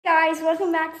guys,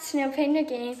 welcome back to Snow Painter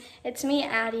Game. It's me,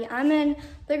 Addie. I'm in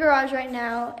the garage right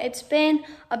now. It's been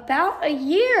about a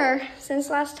year since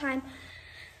last time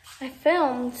I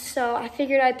filmed, so I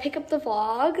figured I'd pick up the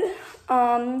vlog.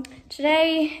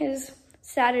 Today is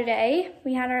Saturday.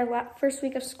 We had our first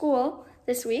week of school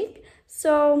this week,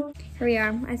 so here we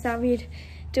are. I thought we'd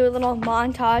do a little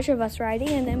montage of us riding,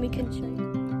 and then we could show you.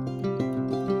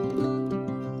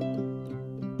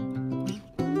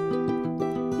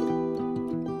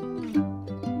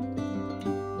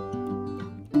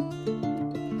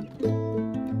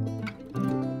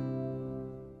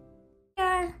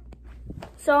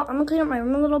 So I'm gonna clean up my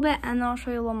room a little bit and then I'll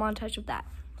show you a little montage of that.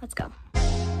 Let's go.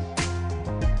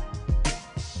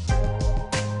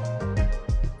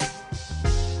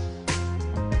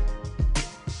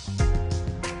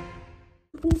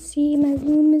 You can see my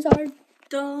room is all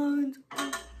done.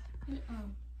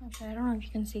 Actually, I don't know if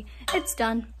you can see. It's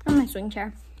done on my swing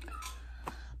chair.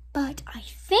 But I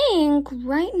think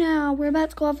right now we're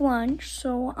about to go have lunch.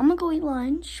 So I'm gonna go eat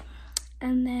lunch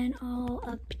and then I'll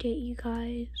update you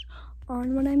guys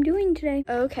on what I'm doing today.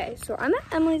 Okay, so I'm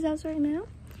at Emily's house right now,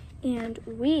 and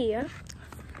we have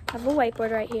a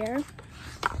whiteboard right here,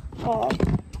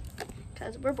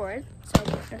 because we're bored. So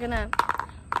we're gonna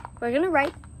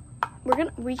write.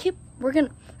 We're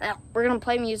gonna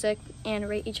play music and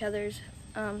rate each other's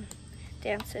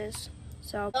dances.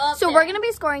 So we're gonna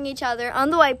be scoring each other on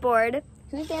the whiteboard.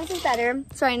 Whose dance is better?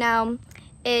 So right now,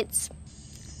 it's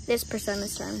this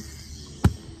person's turn.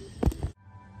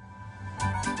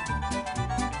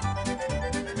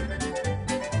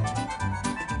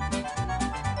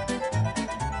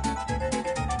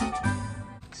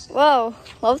 Whoa,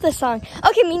 love this song.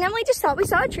 Okay, me and Emily just thought we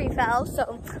saw a tree fell,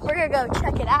 so we're gonna go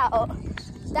check it out.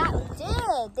 That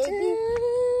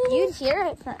did. You'd hear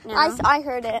it now. I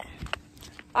heard it.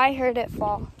 I heard it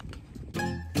fall.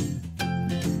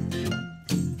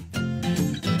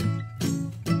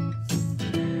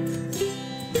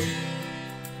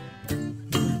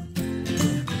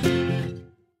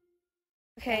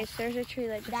 Okay, so there's a tree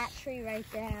that just... That tree right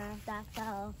there, that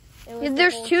fell.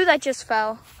 There's two that just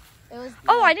fell.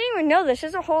 Oh, I didn't even know this.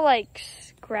 There's a whole, like,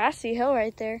 grassy hill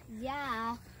right there.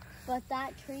 Yeah, but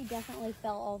that tree definitely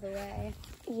fell all the way.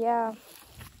 Yeah.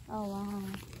 Oh, wow.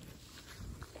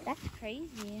 That's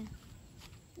crazy.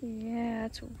 Yeah,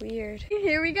 that's weird.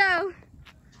 Here we go.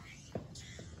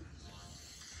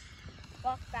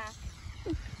 Walk back.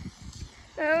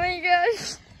 Oh, my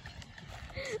gosh.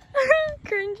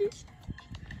 Cringy.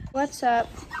 What's up?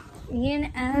 Me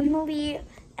and Emily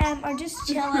are just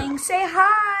chilling. Say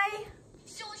hi.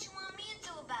 So what you want me to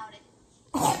do about it?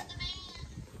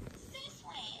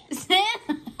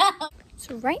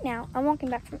 So right now, I'm walking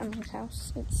back from Emily's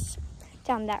house. It's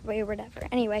down that way or whatever.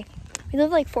 Anyway, we live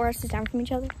like 4 houses down from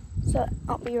each other. So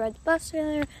we ride the bus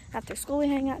together. After school, we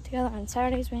hang out together. On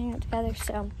Saturdays, we hang out together.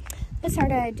 So this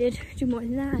Saturday, I did do more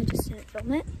than that. I just didn't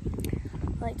film it.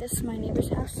 Like, this is my neighbor's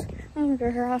house. I'm gonna go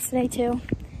to her house today too.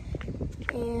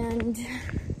 And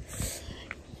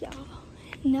yeah,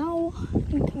 now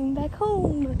I'm coming back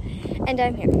home and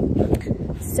I'm here.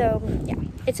 So yeah,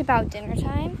 it's about dinner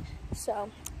time. So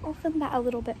I'll film that a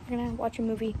little bit. We're gonna watch a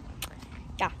movie.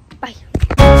 Yeah, bye.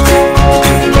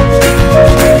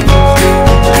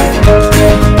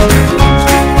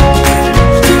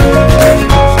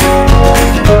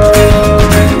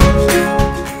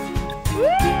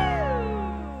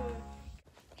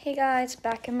 Hey guys,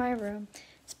 back in my room.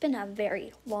 It's been a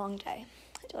very long day.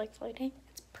 I do like lighting.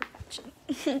 It's perfection.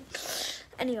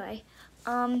 Anyway,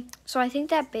 so I think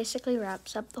that basically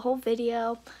wraps up the whole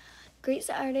video. Great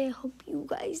Saturday. I hope you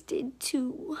guys did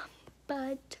too.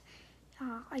 But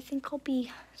I think I'll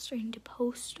be starting to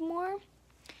post more.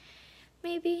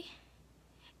 Maybe.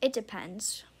 It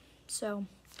depends. So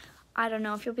I don't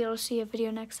know if you'll be able to see a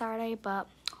video next Saturday, but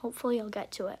hopefully I'll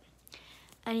get to it.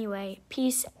 Anyway,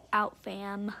 peace out,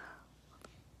 fam.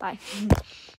 Bye.